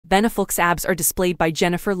Ben Affleck's abs are displayed by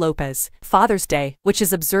Jennifer Lopez. Father's Day, which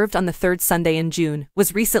is observed on the third Sunday in June,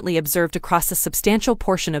 was recently observed across a substantial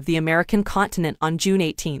portion of the American continent on June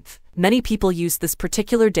 18. Many people use this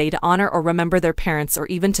particular day to honor or remember their parents or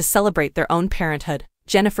even to celebrate their own parenthood.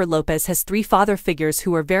 Jennifer Lopez has three father figures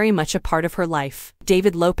who are very much a part of her life.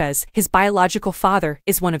 David Lopez, his biological father,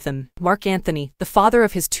 is one of them. Mark Anthony, the father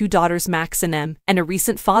of his two daughters Max and Em, and a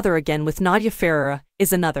recent father again with Nadia Ferreira,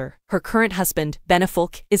 is another. Her current husband, Ben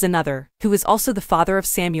Affleck, is another, who is also the father of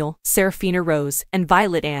Samuel, Serafina Rose, and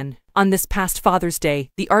Violet Ann. On this past Father's Day,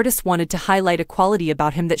 the artist wanted to highlight a quality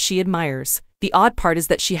about him that she admires. The odd part is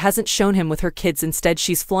that she hasn't shown him with her kids, instead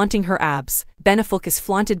she's flaunting her abs. Ben Affleck is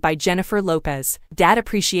flaunted by Jennifer Lopez. Dad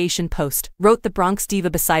Appreciation Post wrote the Bronx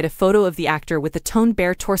Diva beside a photo of the actor with a toned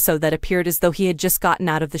bare torso that appeared as though he had just gotten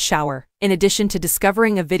out of the shower. In addition to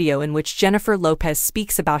discovering a video in which Jennifer Lopez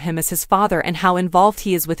speaks about him as his father and how involved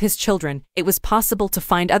he is with his children, it was possible to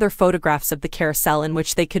find other photographs of the carousel in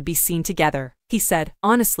which they could be seen together. He said,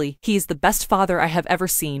 "Honestly, he is the best father I have ever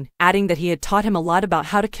seen," adding that he had taught him a lot about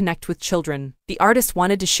how to connect with children. The artist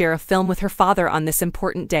wanted to share a film with her father on this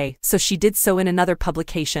important day, so she did so in another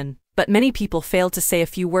publication. But many people failed to say a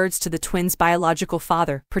few words to the twins' biological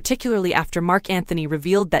father, particularly after Mark Anthony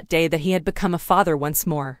revealed that day that he had become a father once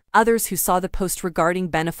more. Others who saw the post regarding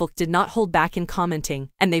Ben Affleck did not hold back in commenting,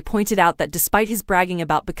 and they pointed out that despite his bragging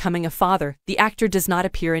about becoming a father, the actor does not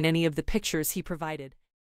appear in any of the pictures he provided.